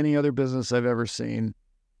you're like any other business I've ever seen,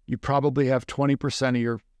 you probably have 20% of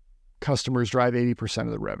your customers drive 80%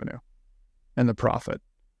 of the revenue and the profit,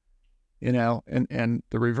 and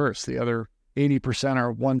the reverse. The other 80%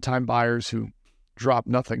 are one-time buyers who drop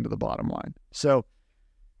nothing to the bottom line. So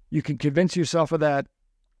you can convince yourself of that.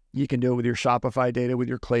 You can do it with your Shopify data, with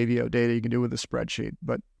your CVO data. You can do it with a spreadsheet.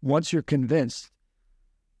 But once you're convinced,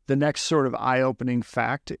 the next sort of eye-opening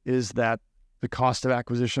fact is that the cost of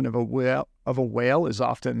acquisition of a whale is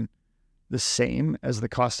often the same as the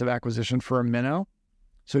cost of acquisition for a minnow.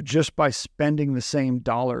 So just by spending the same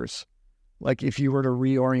dollars, like if you were to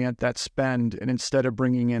reorient that spend and instead of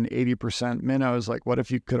bringing in 80% minnows, like what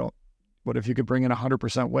if you could bring in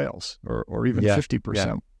 100% whales or even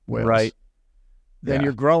 50% whales? Right. Then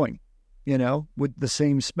you're growing, with the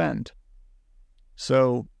same spend.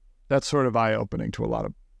 So that's sort of eye-opening to a lot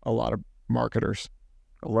of marketers.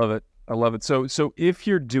 I love it. So if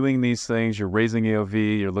you're doing these things, you're raising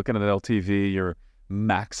AOV, you're looking at LTV, you're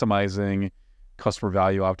maximizing customer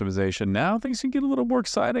value optimization. Now things can get a little more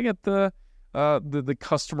exciting at the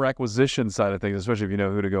customer acquisition side of things, especially if you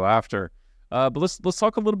know who to go after. But let's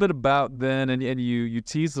talk a little bit about then, and you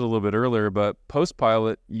teased it a little bit earlier, but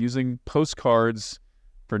Postpilot using postcards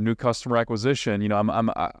for new customer acquisition.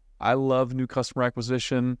 I love new customer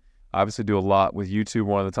acquisition. I obviously do a lot with YouTube,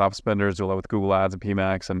 one of the top spenders, do a lot with Google Ads and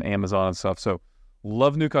PMax and Amazon and stuff. So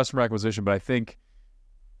love new customer acquisition, but I think,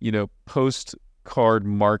 postcard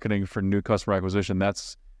marketing for new customer acquisition,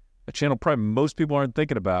 that's a channel probably most people aren't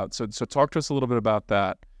thinking about. So talk to us a little bit about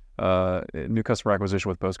that, new customer acquisition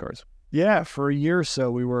with postcards. Yeah, for a year or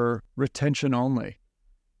so, we were retention only.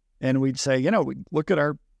 And we'd say,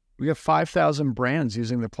 we have 5,000 brands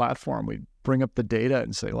using the platform. We'd bring up the data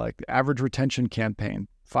and say, like, the average retention campaign,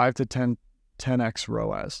 5 to 10x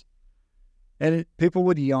ROAS. And people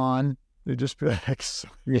would yawn. They'd just be like,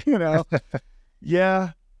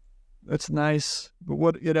 yeah, that's nice.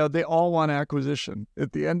 But they all want acquisition.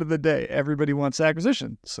 At the end of the day, everybody wants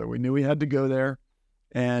acquisition. So we knew we had to go there.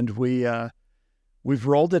 And we've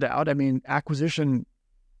rolled it out. I mean, acquisition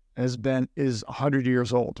is 100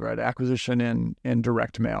 years old, right? Acquisition in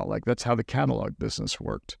direct mail, like that's how the catalog business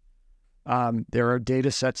worked. There are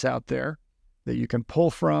data sets out there that you can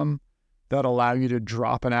pull from that allow you to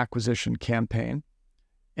drop an acquisition campaign.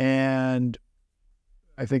 And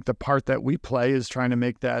I think the part that we play is trying to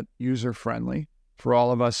make that user-friendly for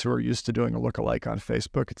all of us who are used to doing a lookalike on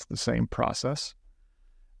Facebook. It's the same process.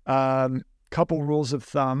 Couple rules of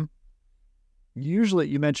thumb. Usually,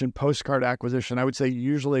 you mentioned postcard acquisition. I would say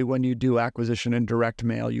usually when you do acquisition in direct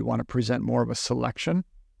mail, you want to present more of a selection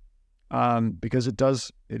because it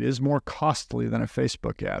is more costly than a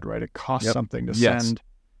Facebook ad, right? It costs something to send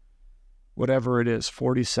whatever it is,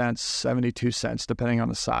 40 cents, 72 cents, depending on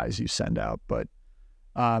the size you send out. But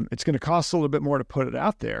it's going to cost a little bit more to put it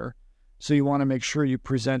out there. So you want to make sure you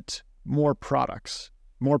present more products.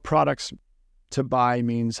 More products to buy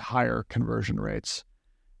means higher conversion rates.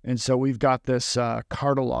 And so we've got this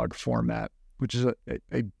catalog format, which is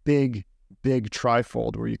a big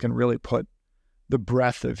trifold where you can really put the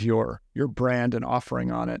breadth of your brand and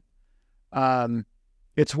offering on it.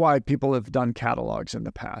 It's why people have done catalogs in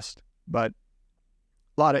the past, but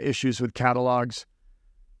a lot of issues with catalogs.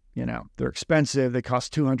 They're expensive. They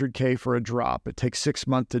cost $200K for a drop. It takes 6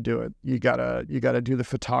 months to do it. You gotta do the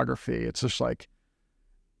photography. It's just like,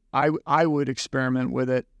 I would experiment with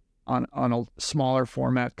it on a smaller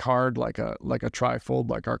format card, like a trifold,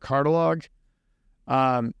 like our catalog.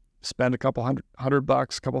 Spend a couple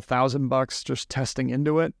 $100, couple $1,000 just testing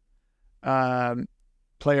into it.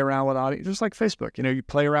 Play around with audience, just like Facebook. You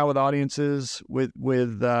play around with audiences, with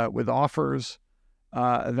offers.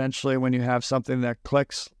 Eventually, when you have something that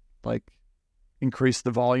clicks, like increase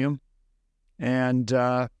the volume, and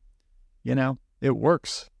it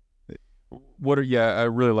works. I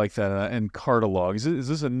really like that. And catalog, is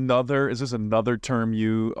this another term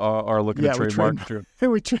you are looking to trademark?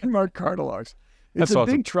 We trademark catalogs. It's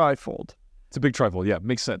awesome. Big trifold. It's a big trifold. Yeah,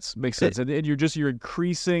 makes sense. And you're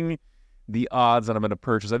increasing the odds that I'm going to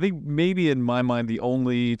purchase. I think maybe in my mind, the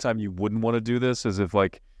only time you wouldn't want to do this is if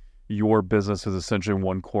like your business is essentially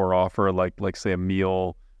one core offer, like say the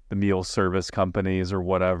meal service companies or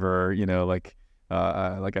whatever, like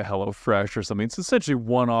a HelloFresh or something. It's essentially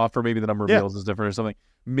one offer. Maybe the number of meals is different or something.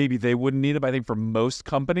 Maybe they wouldn't need it. But I think for most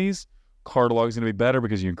companies, catalog is going to be better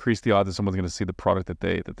because you increase the odds that someone's going to see the product that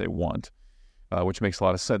they want, which makes a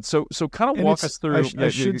lot of sense. So kind of walk us through. I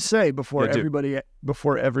should say before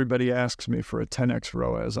everybody asks me for a 10x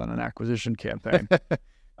ROAS on an acquisition campaign,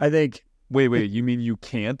 I think. Wait, you mean you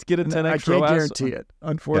can't get a 10x ROAS? I can't guarantee it,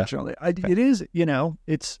 unfortunately. Yeah. It is,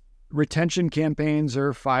 it's retention campaigns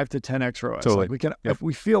are 5 to 10x ROAS. Totally. Like if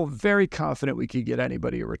we feel very confident we could get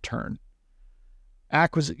anybody a return.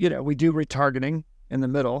 We do retargeting in the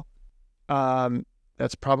middle.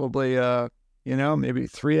 That's probably maybe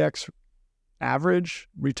 3x average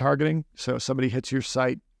retargeting. So if somebody hits your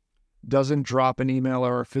site, doesn't drop an email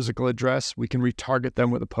or a physical address, we can retarget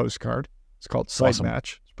them with a postcard. It's called Site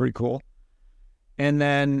Match. It's pretty cool. And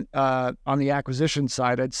then on the acquisition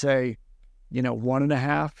side, I'd say,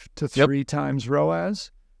 1.5 to 3 times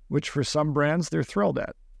ROAS, which for some brands they're thrilled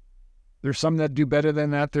at. There's some that do better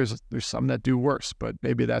than that. There's some that do worse, but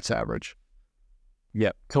maybe that's average.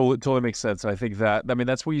 Yeah, totally makes sense. I think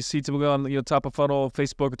that's what you see typically on top of funnel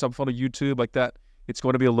Facebook or top of funnel YouTube like that. It's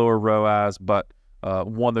going to be a lower ROAS, but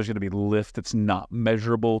one, there's going to be lift that's not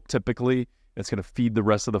measurable typically. It's going to feed the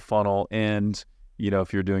rest of the funnel, and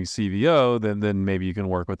if you're doing CVO, then maybe you can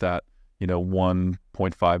work with that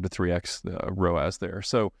 1.5 to 3x ROAS there.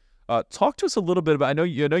 So talk to us a little bit about. I know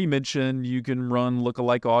you mentioned you can run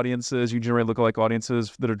lookalike audiences. You generate lookalike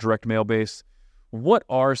audiences that are direct mail based. What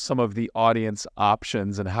are some of the audience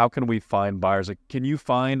options, and how can we find buyers? Like, can you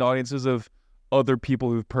find audiences of other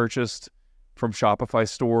people who've purchased from Shopify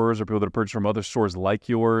stores or people that have purchased from other stores like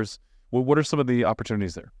yours? What are some of the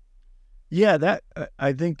opportunities there? Yeah,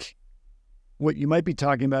 I think what you might be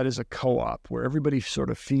talking about is a co-op where everybody sort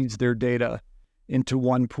of feeds their data into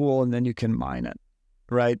one pool and then you can mine it,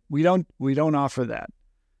 right? We don't offer that.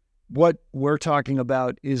 What we're talking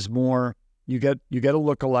about is more you get a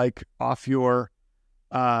lookalike off your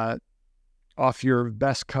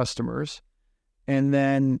best customers, and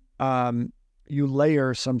then you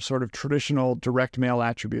layer some sort of traditional direct mail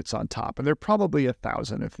attributes on top. And there are probably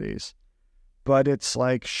 1,000 of these, but it's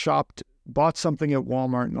like bought something at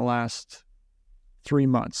Walmart in the last 3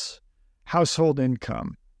 months, household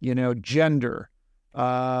income, gender,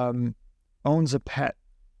 owns a pet.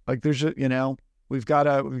 Like we've got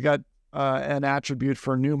an attribute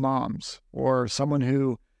for new moms or someone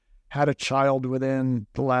who had a child within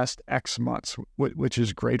the last X months, which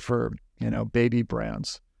is great for, baby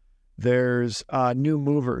brands. There's new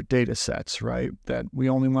mover data sets, right? That we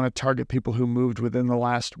only want to target people who moved within the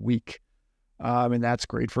last week. And that's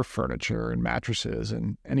great for furniture and mattresses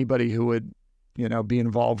and anybody who would, be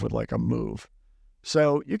involved with like a move.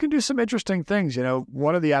 So you can do some interesting things.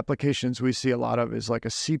 One of the applications we see a lot of is like a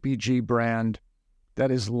CPG brand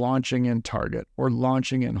that is launching in Target or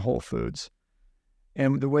launching in Whole Foods.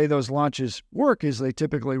 And the way those launches work is they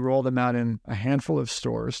typically roll them out in a handful of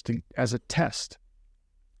stores as a test.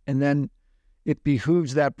 And then it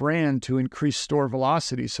behooves that brand to increase store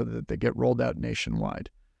velocity so that they get rolled out nationwide.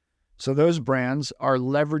 So those brands are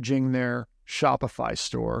leveraging their Shopify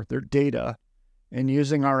store, their data, and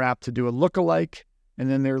using our app to do a lookalike,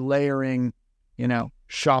 and then they're layering,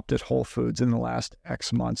 shopped at Whole Foods in the last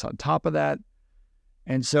X months on top of that.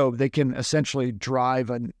 And so they can essentially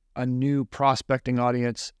drive a new prospecting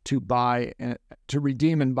audience to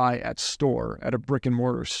redeem and buy at a brick and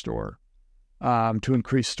mortar store, to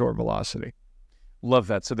increase store velocity. Love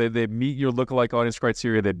that. So they meet your lookalike audience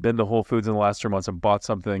criteria. They've been to Whole Foods in the last 3 months and bought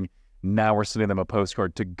something. Now we're sending them a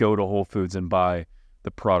postcard to go to Whole Foods and buy the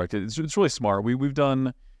product. It's really smart. We've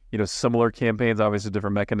done similar campaigns, obviously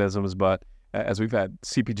different mechanisms, but as we've had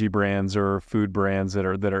CPG brands or food brands that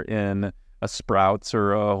are in a Sprouts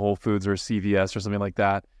or a Whole Foods or a CVS or something like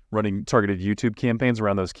that, running targeted YouTube campaigns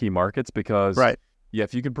around those key markets because right. Yeah,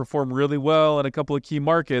 if you can perform really well in a couple of key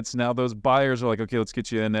markets, now those buyers are like, okay, let's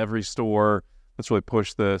get you in every store. Let's really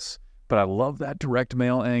push this. But I love that direct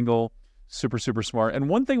mail angle. Super, super smart. And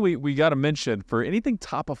one thing we got to mention, for anything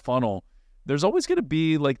top of funnel, there's always going to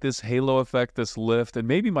be like this halo effect, this lift. And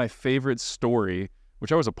maybe my favorite story,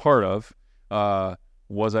 which I was a part of,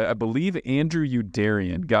 was I believe Andrew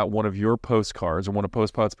Udarian got one of your postcards or one of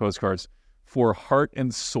PostPod's postcards for Heart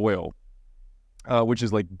and Soil, which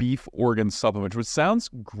is like beef organ supplement, which sounds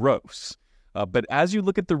gross. But as you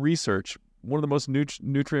look at the research, one of the most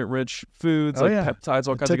nutrient-rich foods, peptides,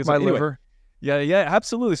 all kinds of good stuff. Anyway, liver. Yeah,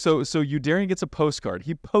 absolutely. So Udarian gets a postcard.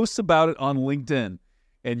 He posts about it on LinkedIn,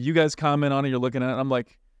 and you guys comment on it. You're looking at it. I'm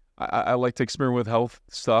like, I like to experiment with health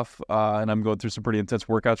stuff, and I'm going through some pretty intense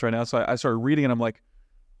workouts right now. So I started reading, and I'm like,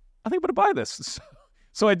 I think I'm going to buy this.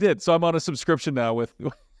 So I did. So I'm on a subscription now with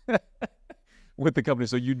with the company.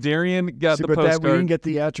 So Udarian got the postcard. But we didn't get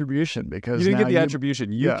the attribution because you didn't get the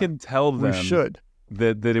attribution. You can tell them. We should.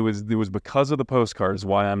 that it was because of the postcards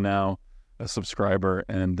why I'm now a subscriber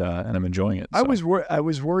and I'm enjoying it. So. I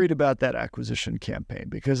was worried about that acquisition campaign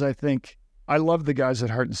because I think I love the guys at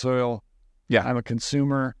Heart and Soil. Yeah, I'm a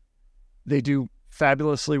consumer. They do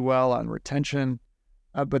fabulously well on retention,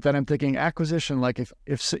 but then I'm thinking acquisition. Like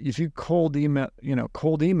if you cold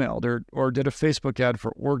emailed or did a Facebook ad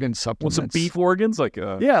for organ supplements, some beef organs, like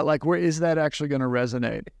like where is that actually going to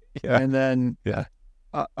resonate? Yeah, and then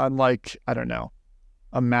unlike I don't know,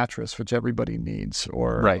 a mattress which everybody needs,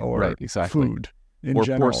 or exactly. food in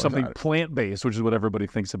general, or something plant-based, which is what everybody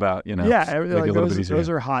thinks about, those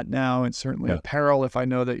are hot now, and certainly apparel, if I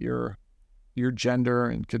know that your gender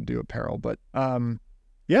and could do apparel. But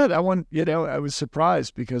that one, I was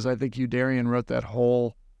surprised because I think Darian wrote that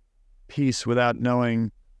whole piece without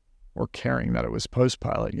knowing or caring that it was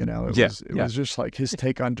post-pilot. It was just like his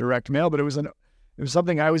take on direct mail, but it was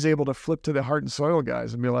something I was able to flip to the Heart and Soil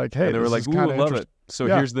guys and be like, hey, and they were like, ooh, I love it. So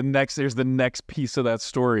here's the next piece of that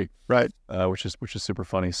story. Right. Which is super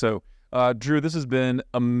funny. So Drew, this has been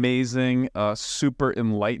amazing, super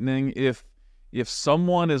enlightening. If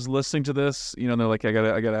someone is listening to this, and they're like, I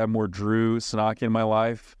gotta have more Drew Sanocki in my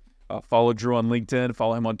life, follow Drew on LinkedIn,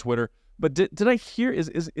 follow him on Twitter. But did I hear,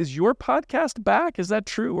 is your podcast back? Is that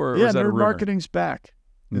true? Or is that Nerd a rumor? Marketing's back.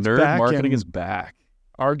 Nerd Marketing is back.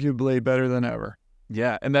 Arguably better than ever.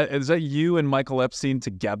 Yeah, and is that you and Michael Epstein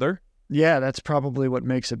together? Yeah, that's probably what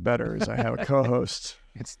makes it better. Is I have a co-host.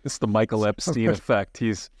 It's the Michael Epstein effect.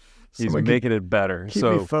 He's making it better. Keep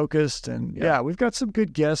me focused, and we've got some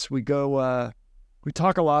good guests. We go, we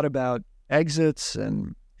talk a lot about exits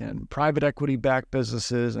and private equity backed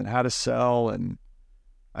businesses and how to sell, and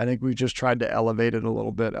I think we just tried to elevate it a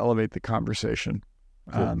little bit, elevate the conversation.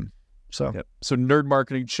 Cool. So Nerd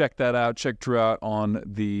Marketing, check that out. Check Drew out on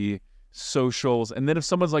the socials. And then if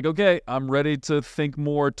someone's like, okay, I'm ready to think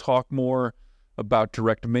more, talk more about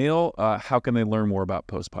direct mail, how can they learn more about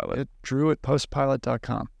Postpilot? Drew at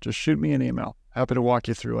postpilot.com. Just shoot me an email. Happy to walk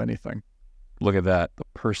you through anything. Look at that. The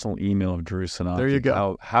personal email of Drew Sanocki. There you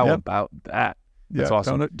go. How about that? That's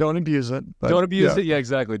awesome. Don't abuse it. Don't abuse it. Yeah,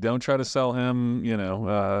 exactly. Don't try to sell him,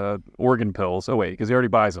 organ pills. Oh, wait, because he already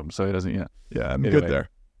buys them, so he doesn't, Yeah, I'm good there.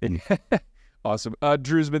 Awesome.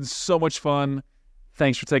 Drew's been so much fun.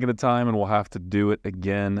 Thanks for taking the time, and we'll have to do it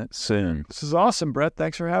again soon. This is awesome, Brett.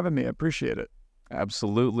 Thanks for having me. I appreciate it.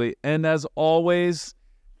 Absolutely. And as always,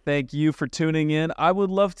 thank you for tuning in. I would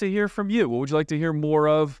love to hear from you. What would you like to hear more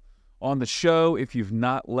of on the show? If you've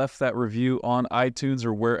not left that review on iTunes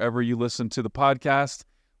or wherever you listen to the podcast,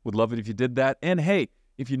 would love it if you did that. And hey,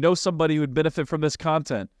 if you know somebody who would benefit from this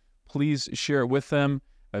content, please share it with them.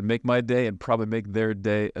 It'd make my day and probably make their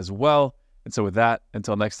day as well. And so with that,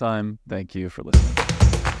 until next time, thank you for listening.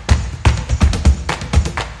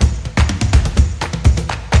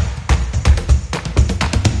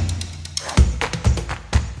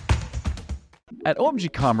 At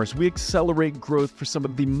OMG Commerce, we accelerate growth for some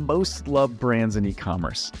of the most loved brands in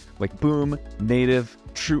e-commerce, like Boom, Native,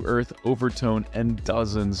 True Earth, Overtone, and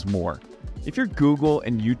dozens more. If your Google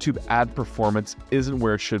and YouTube ad performance isn't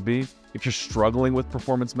where it should be, if you're struggling with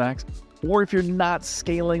Performance Max, or if you're not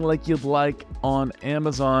scaling like you'd like on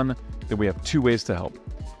Amazon, then we have two ways to help.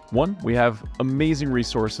 One, we have amazing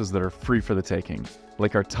resources that are free for the taking,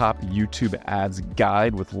 like our top YouTube ads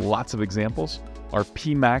guide with lots of examples, our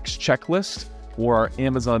PMax checklist, or our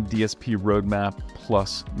Amazon DSP roadmap,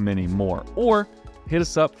 plus many more. Or hit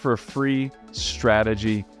us up for a free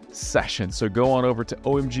strategy session. So go on over to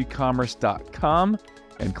omgcommerce.com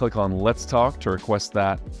and click on Let's Talk to request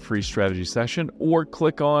that free strategy session, or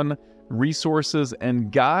click on Resources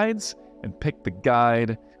and Guides and pick the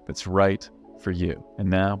guide that's right for you. And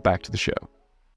now back to the show.